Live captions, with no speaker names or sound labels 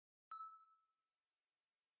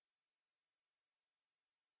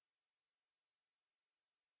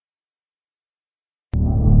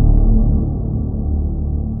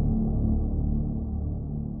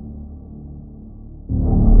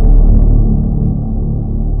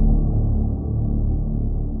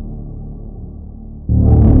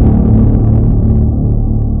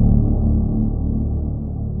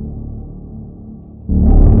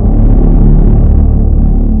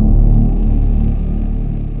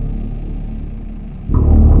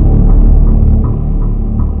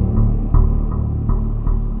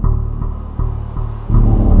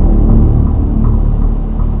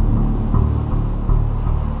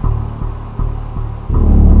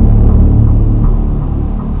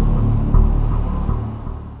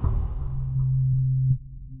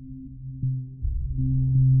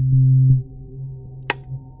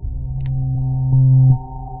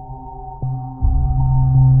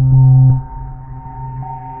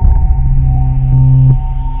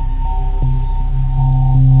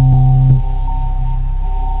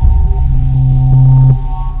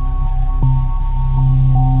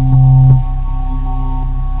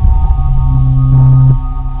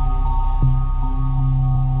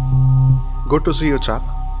Good to see you, chap.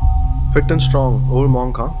 Fit and strong, old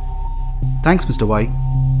monk, huh? Thanks, Mr. Y.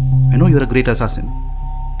 I know you're a great assassin.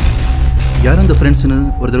 யார் அந்த ஃப்ரெண்ட்ஸ்னு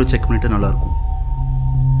ஒரு தடவை check பண்ணிட்டு நல்லாயிருக்கும்.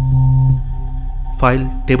 File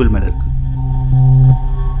table மேலே இருக்கு.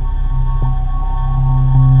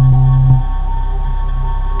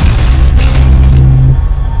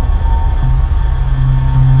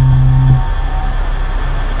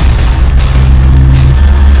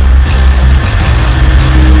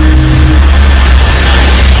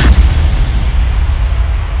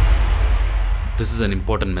 This is an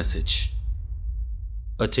important message.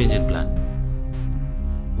 A change in plan.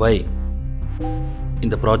 Why?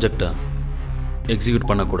 இந்த ப்ராஜெக்டை எக்ஸிக்யூட்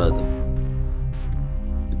பண்ணக்கூடாது.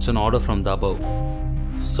 It's an order from the above,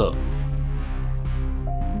 sir.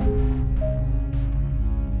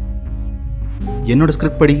 என்னோட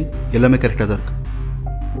ஸ்கிரிப்ட் படி எல்லாமே கரெக்டாக தான் இருக்கு.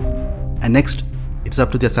 And next, it's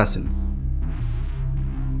up to the assassin.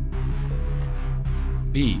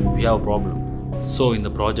 B, we have a problem. So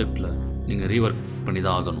இந்த ப்ராஜெக்டில் நீங்கள் ரீவர்க் பண்ணி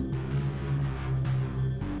தான் ஆகணும்.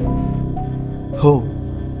 Oh,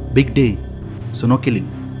 big day. So no killing.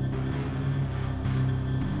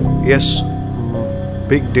 Yes,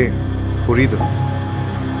 big day. புரியுது.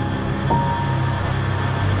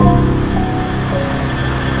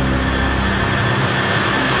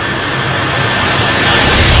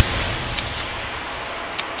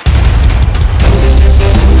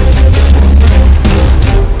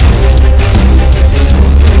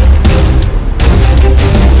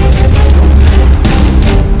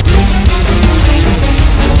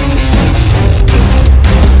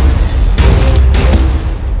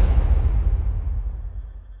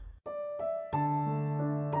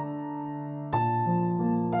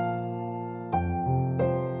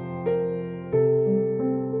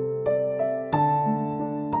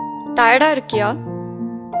 டயர்டா இருக்கியா?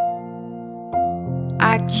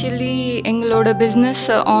 ஆக்சுவலி எங்களோட பிஸ்னஸ்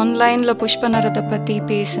ஆன்லைன்ல புஷ் பண்ணுறத பத்தி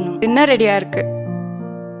பேசணும். டின்னர் ரெடியா இருக்கு.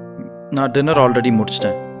 நான் டின்னர் ஆல்ரெடி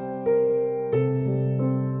முடிச்சிட்டேன்.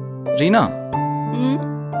 Reena,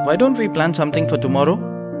 why don't we plan something for tomorrow?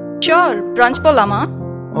 Sure, brunch போலாமா?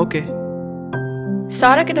 Okay.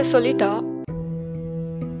 சாரா கிட்ட சொல்லிட்டா?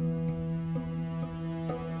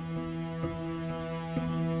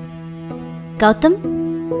 Gautam?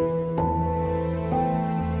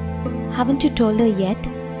 Haven't you told her yet?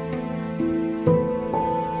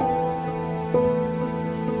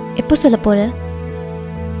 எப்போ சொல்ல போற?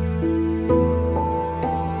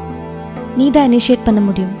 நீ தான் இனிஷியேட் பண்ண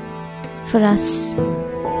முடியும். For us.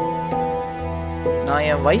 நான்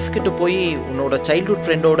என் வைஃப் கிட்ட போய் உன்னோட சைல்ட்ஹுட்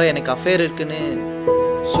ஃப்ரெண்டோட எனக்கு அஃபேர் இருக்குன்னு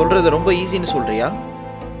சொல்றது ரொம்ப ஈஸின்னு சொல்றியா?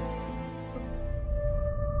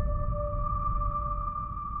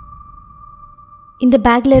 இந்த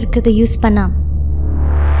பேக்ல இருக்கிறத யூஸ் பண்ணா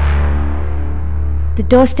The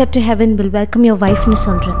doorstep to heaven will welcome your wife னு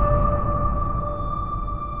சொல்றேன்.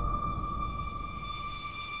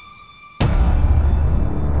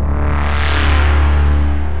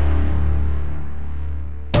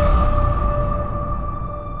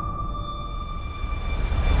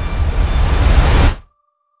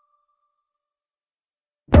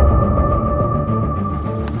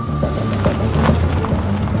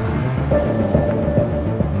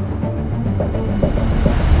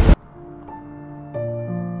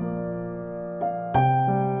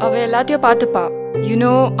 அவ எல்லாத்தையும் பார்த்துப்பா. You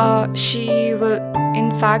know, she will in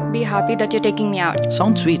fact be happy that you're taking me out.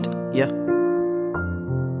 Sounds sweet. Yeah.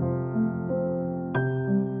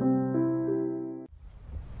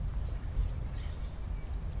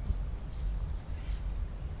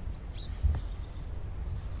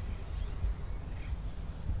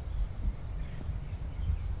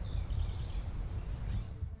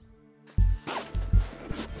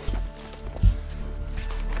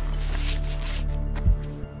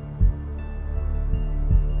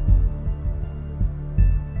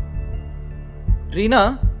 Reena,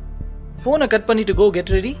 ஃபோனை கட் பண்ணிட்டு go get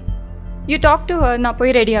ready. You talk to her. நான்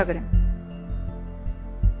போய் ready ஆகுறேன்.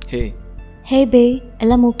 Hey. Hey babe,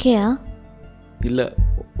 எல்லாம் ஓகேயா? இல்ல,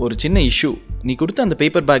 ஒரு சின்ன இஷ்யூ. நீ கொடுத்த அந்த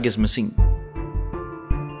பேப்பர் பேக் இஸ் மிஸ்ஸிங்.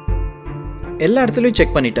 எல்லா இடத்துலையும்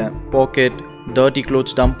செக் பண்ணிட்டேன். பாக்கெட், டர்ட்டி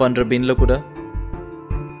க்ளோத்ஸ் டம்ப் பண்ற பின்ல கூட.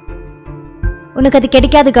 உனக்கு அது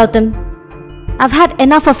கிடைக்காது Gautham. I've had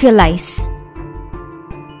enough of your lies.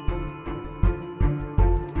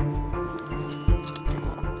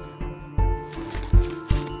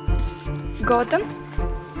 Gautam,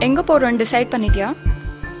 எங்க போறோம் டிசைட் பண்ணிட்டியா?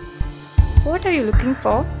 What are you looking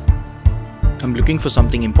for? I'm looking for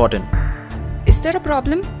something important. Is there a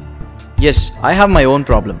problem? Yes, I have my own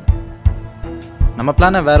problem. நம்ம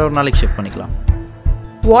பிளானை வேற ஒரு நாளைக்கு ஷிஃப்ட் பண்ணிக்கலாம்.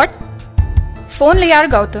 What? ஃபோன்ல யார்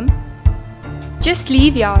கௌதம்? Just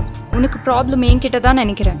leave யார். உனக்கு ப்ராப்ளம் என்கிட்ட தான்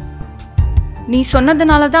நினைக்கிறேன். நீ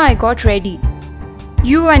சொன்னதுனால தான் I got ready.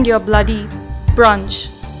 You and your bloody brunch.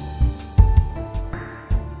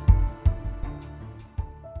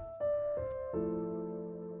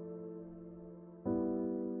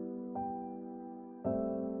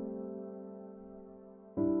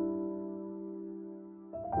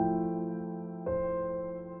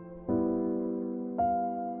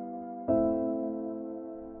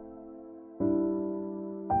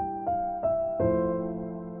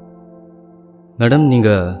 Madam,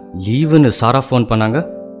 நீங்கள் லீவுன்னு சாரா ஃபோன் பண்ணாங்க.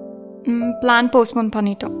 பிளான் போஸ்ட்போன்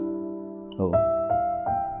பண்ணிட்டோம். ஓ,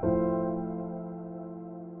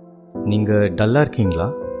 நீங்கள் டல்லாக இருக்கீங்களா?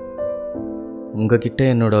 உங்ககிட்ட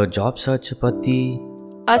என்னோட ஜாப் சர்ச் பற்றி.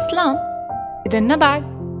 அஸ்லாம், இது என்ன பேக்?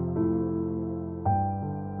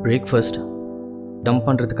 பிரேக்ஃபாஸ்ட் டம்ப்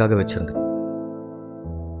பண்ணுறதுக்காக வச்சுருந்தேன்.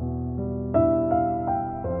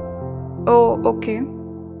 ஓ ஓகே.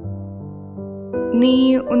 நீ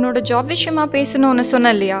உன்னோட ஜாப் விஷயமா பேசணும்னு சொன்ன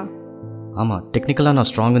இல்லையா? ஆமாம், டெக்னிக்கலாக நான்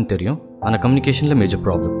ஸ்ட்ராங்குன்னு தெரியும், ஆனால் கம்யூனிகேஷனில் மேஜர்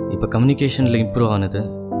ப்ராப்ளம். இப்போ கம்யூனிகேஷனில் இம்ப்ரூவ் ஆனது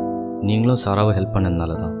நீங்களும் சாராவை ஹெல்ப்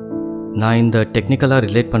பண்ணதுனால தான். நான் இந்த டெக்னிக்கலாக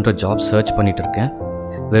ரிலேட் பண்ணுற ஜாப் சர்ச் பண்ணிகிட்டு இருக்கேன்.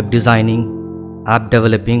 வெப் டிசைனிங், ஆப்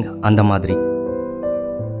டெவலப்பிங், அந்த மாதிரி.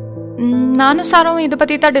 நானும் சாராவும் இதை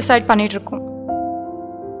பற்றி தான் டிசைட் பண்ணிகிட்ருக்கோம்.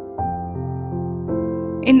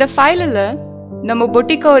 இந்த ஃபைலில் நம்ம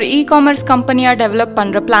பொட்டிக்கை ஒரு இ-காமர்ஸ் கம்பெனியாக டெவலப்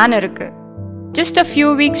பண்ணுற பிளான் இருக்குது. Just a few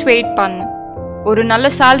weeks wait பண்ணு. ஒரு நல்ல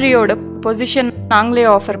சேலரியோட பொசிஷன் நாங்களே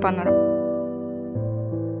ஆஃபர் பண்ணுறோம்.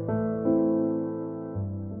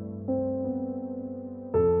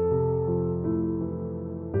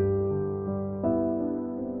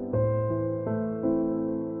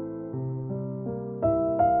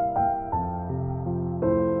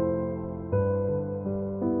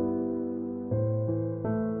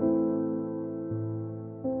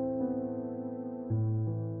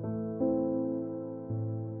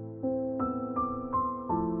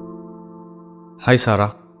 Hi Sarah.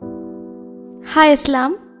 Hi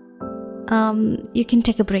Aslam. You can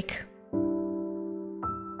take a break.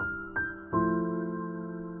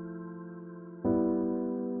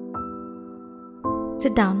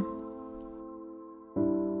 Sit down.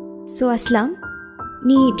 So Aslam,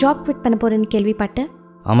 நீ ஜாப் குவிட் பண்ண போறேன்னு கேள்விப்பட்டேன்.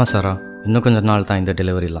 ஆமாம் சாரா, இன்னும் கொஞ்ச நாள் தான் இந்த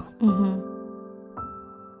டெலிவரிலாம்.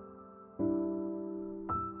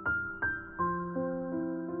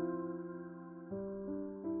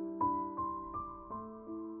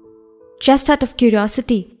 Just out of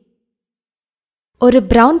curiosity, ஒரு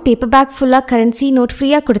brown paper bag full of currency note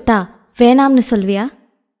free-ஆ கொடுத்தா வேணாம்னு சொல்வியா?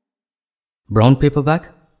 Brown paper bag?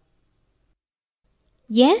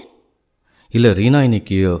 ஏன்? இல்லை, ரீனா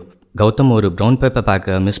இன்னைக்கு கௌதம் ஒரு ப்ரௌன் பேப்பர்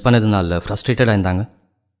பேக்கை மிஸ் பண்ணதுனால ஃப்ரஸ்ட்ரேட்டடாக இருந்தாங்க.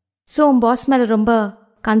 ஸோ உன் பாஸ் மேலே ரொம்ப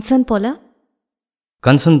கன்சர்ன் போல?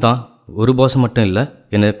 கன்சர்ன் தான், ஒரு பாஸை மட்டும் இல்லை,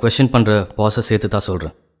 என்னை கொஸ்டின் பண்ணுற பாஸை சேர்த்து தான்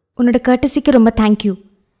சொல்கிறேன். உன்னோட கர்ட்டசிக்கு ரொம்ப தேங்க்யூ.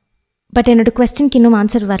 பட் என்னோட கொஸ்டினுக்கு இன்னும்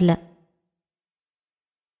ஆன்சர் வரல.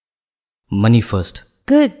 மணி ஃபர்ஸ்ட்.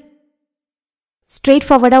 குட். ஸ்ட்ரெயிட்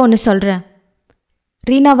ஃபார்வர்டாக ஒன்று சொல்கிறேன்.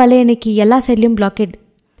 ரீனாவால் எனக்கு எல்லா சைட்லேயும் பிளாக்கெட்.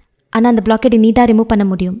 ஆனால் அந்த பிளாக்கெட்டை நீ தான் ரிமூவ் பண்ண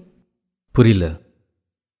முடியும். புரியல.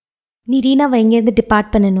 நீ ரீனாவை எங்கேருந்து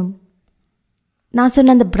டிபார்ட் பண்ணணும். நான்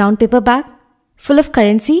சொன்ன அந்த brown paper bag full of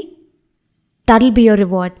currency, that will be your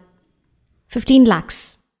reward. 15 lakhs.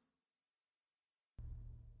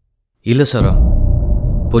 இல்லை சாரா,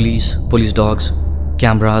 போலீஸ் டாக்ஸ்,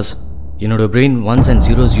 கேமராஸ், என்னோட brain once and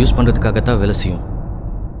zeros use பண்ணுறதுக்காகத்தான் வேலை செய்யும்.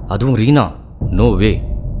 அதுவும் Reena, no way.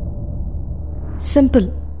 Simple.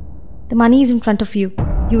 The money is in front of you.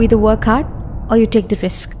 You either work hard or you take the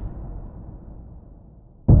risk.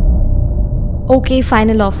 Okay,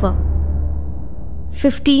 final offer.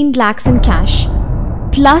 15 lakhs in cash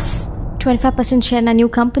plus 25% share in a new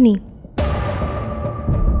company.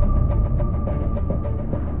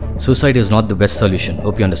 Suicide is not the best solution.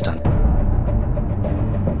 Hope you understand.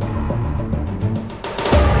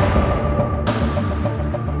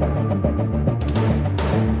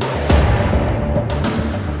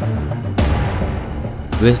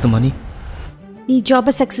 Where's the money? நீ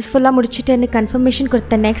ஜாபை சக்ஸஸ்ஃபுல்லாக முடிச்சுட்டு confirmation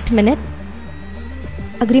கொடுத்த next minute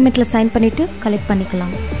அக்ரிமெண்ட்டில் sign பண்ணிவிட்டு collect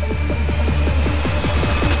பண்ணிக்கலாம்.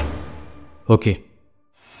 Okay.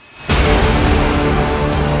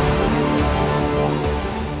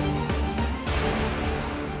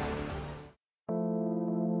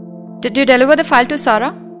 Did you deliver the file to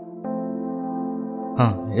Sarah?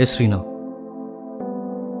 Yes, Reena.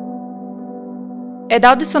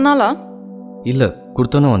 ஏதாவது சொன்னாலா? இல்லை,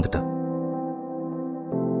 கொடுத்தோன்னு வந்துட்டேன்.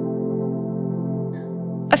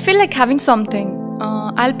 I feel like having something.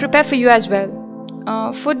 I'll prepare for you as well.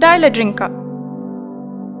 Food or a drink?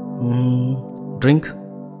 Drink?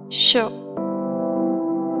 Sure.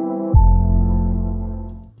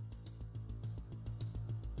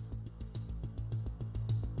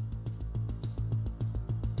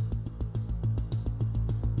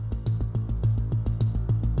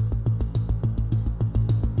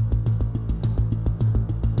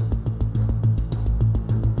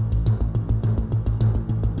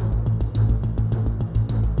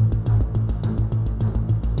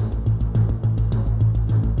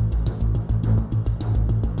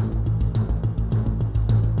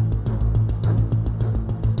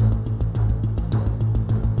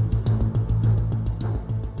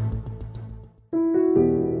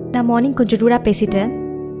 நான் morning கொஞ்சம் ரூடாக பேசிட்டேன்.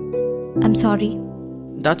 I'm sorry.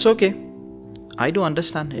 That's okay. I do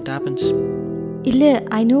understand. It happens. இல்லை,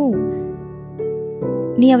 I know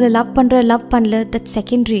நீ அவளை லவ் பண்ணல, that's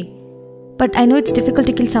secondary. But I know it's difficult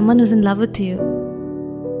to kill summon whose in love with you.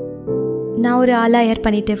 நான் ஒரு ஆளாக ஹையர்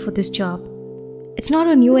பண்ணிட்டேன் for this job. It's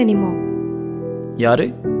not on you anymore. யாரு?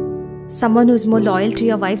 Someone who is more loyal to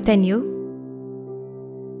your wife than you.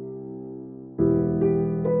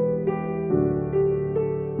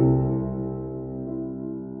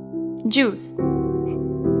 Juice.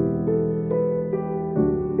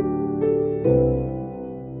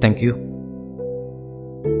 Thank you.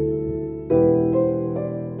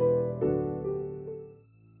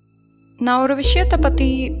 நான் ஒரு விஷயத்தை பற்றி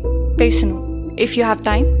பேசணும். If you have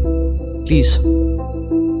time. Please.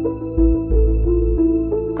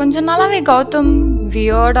 கொஞ்ச நாளாகவே கௌதம்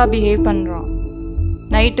வியர்டாக பிஹேவ் பண்ணுறான்.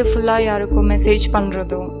 நைட்டு ஃபுல்லாக யாருக்கும் மெசேஜ்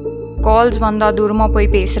பண்ணுறதும், கால்ஸ் வந்தால் தூரமாக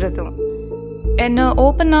போய் பேசுகிறதும், என்னை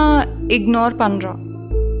ஓப்பனாக இக்னோர் பண்ணுறான்.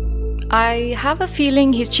 I have a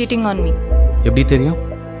feeling he's cheating on me. எப்படி தெரியும்?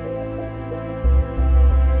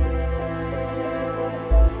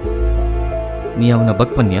 நீ அவனை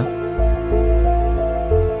பக் பண்ணியா?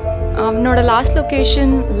 அவனோட லாஸ்ட்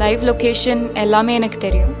லொக்கேஷன், லைவ் லொக்கேஷன் எல்லாமே எனக்கு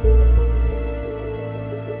தெரியும்.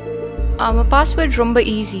 அவன் பாஸ்வேர்ட் ரொம்ப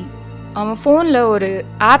ஈஸி. அவன் ஃபோனில் ஒரு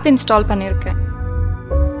ஆப் இன்ஸ்டால் பண்ணியிருக்கேன்.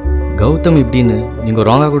 கௌதம் இப்படின்னு நீங்கள்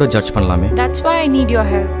ராங்காக கூட ஜட்ஜ் பண்ணலாமே. That's why I need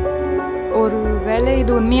your help. ஒரு வேளை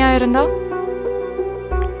இது உண்மையாக இருந்தால்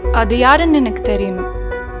அது யாருன்னு எனக்கு தெரியணும்.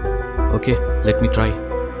 Okay, let me try.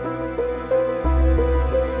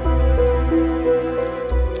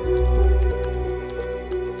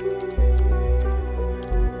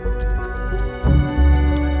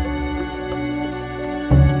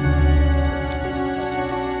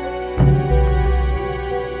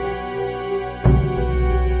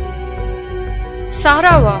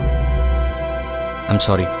 சாராவா? I'm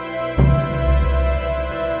sorry.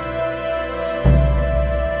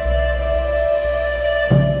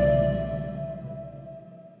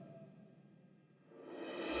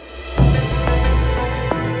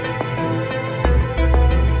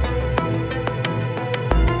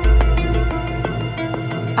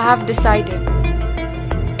 I have decided.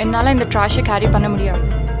 என்னால் இந்த ட்ராஷை கேரி பண்ண முடியாது.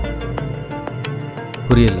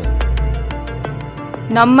 புரியல.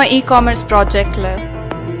 நம்ம இ-காமர்ஸ் ப்ராஜெக்டில்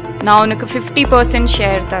நான் உனக்கு 50%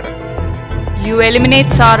 ஷேர் தரேன். You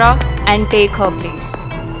eliminate Sarah and take her place.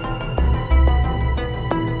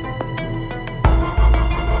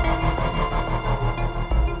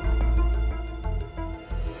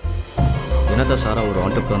 என்னதான் சாரா ஒரு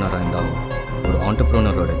ஆண்டர்ப்ரனராக இருந்தாலும் ஒரு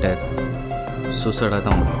ஆண்டர்ப்ரனரோட டெத் சூசைடாக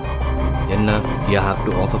தான் முடியும். என்ன, you have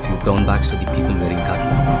to offer few brown bags to the people wearing khaki.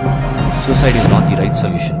 Suicide is not the right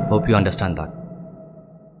solution. Hope you understand that.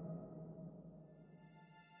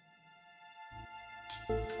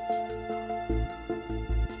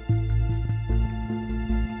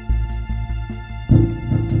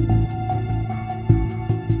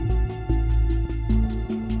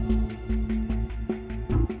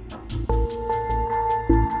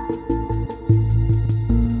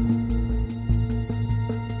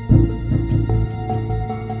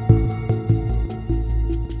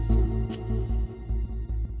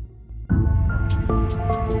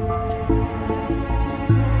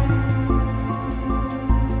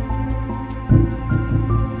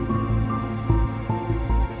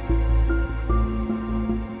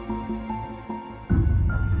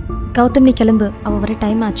 Gautham, நீ கிளம்பு, அவள் வர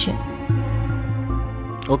டைம் ஆச்சு.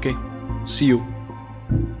 Okay, see you.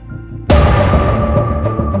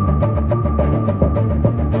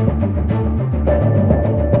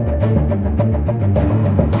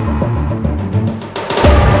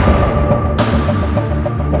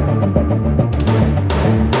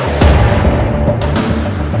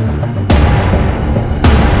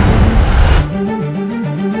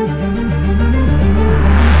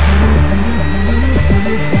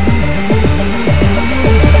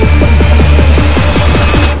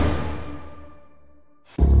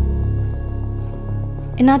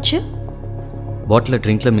 என்னாச்சு? பாட்டில்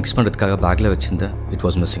ட்ரிங்க்கில் மிக்ஸ் பண்ணுறதுக்காக பேக்கில் வச்சுருந்தேன். It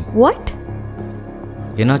was missing. வாட்?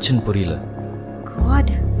 என்னாச்சுன்னு புரியல.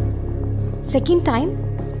 God, second time?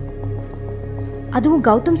 அதுவும்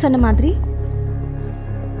கௌதம் சொன்ன மாதிரி?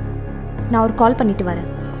 நான் ஒரு கால் பண்ணிட்டு வரேன்.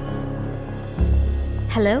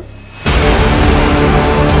 Hello?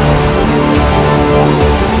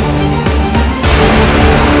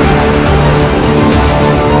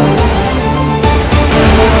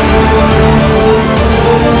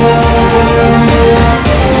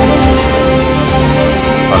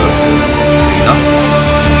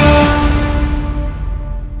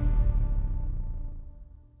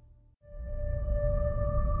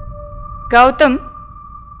 Gautam,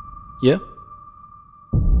 Yeah?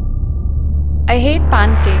 I hate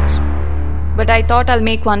pancakes, but I thought I'll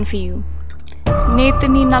make one for you. நேத்து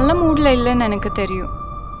நீ நல்ல மூட்ல இல்லைன்னு எனக்கு தெரியும்.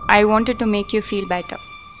 I wanted to make you feel better.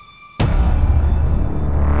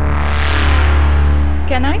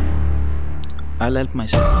 Can I? I'll help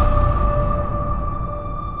myself.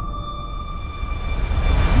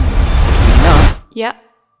 Yeah.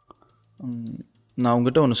 நான்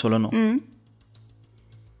உங்ககிட்ட ஒன்று சொல்லணும்.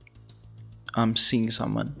 I'm seeing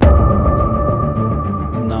someone.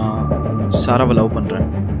 நான் சாராவை லவ் பண்ணுறேன்.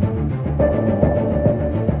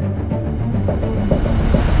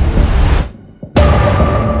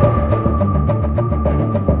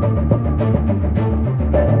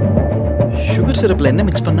 சுகர் சிரப்பில் என்ன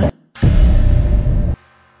மிக்ஸ் பண்ண?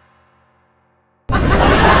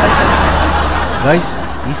 Guys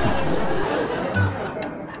easy.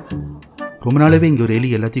 ரொம்ப நாளாவே இங்கே ஒரு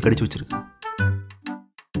எலி எல்லாத்தையும் கடிச்சு வச்சிருக்கு.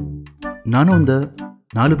 நானும் இந்த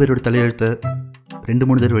 4 பேரோட தலையெழுத்தை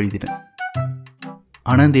 2-3 தடவை எழுதிட்டேன்.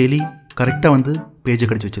 ஆனால் இந்த எலி கரெக்டாக வந்து பேஜை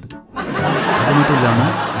கடிச்சு வச்சிருது. அது மட்டும்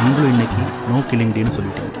இல்லாமல் நீங்களும் இன்னைக்கு நோ கில்லிங் டேன்னு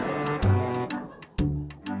சொல்லிட்டீங்க.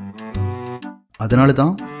 அதனால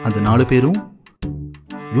தான் அந்த 4 பேரும்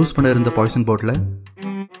யூஸ் பண்ண இருந்த பாய்சன் பாட்டிலை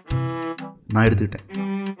நான் எடுத்துக்கிட்டேன்.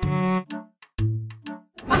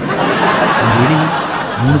 அந்த எலி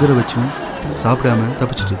 3 தடவை வச்சும் சாப்பிடாம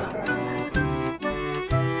தப்பிச்சிட்டு.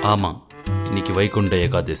 ஆமாம், இன்னைக்கு வைகுண்ட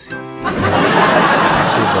ஏகாதசி.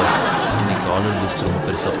 ஸோ பாஸ், இன்னைக்கு ஆர்டர் லிஸ்ட் ரொம்ப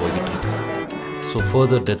பெருசாக போய்கிட்டு இருக்கு. ஸோ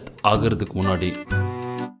ஃபர்தர் டெத் ஆகிறதுக்கு முன்னாடி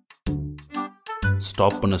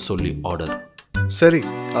ஸ்டாப் பண்ண சொல்லி ஆர்டர். சரி,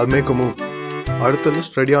 I'll make a move. அடுத்த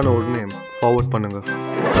லிஸ்ட் ரெடியான உடனே ஃபார்வர்ட் பண்ணுங்க.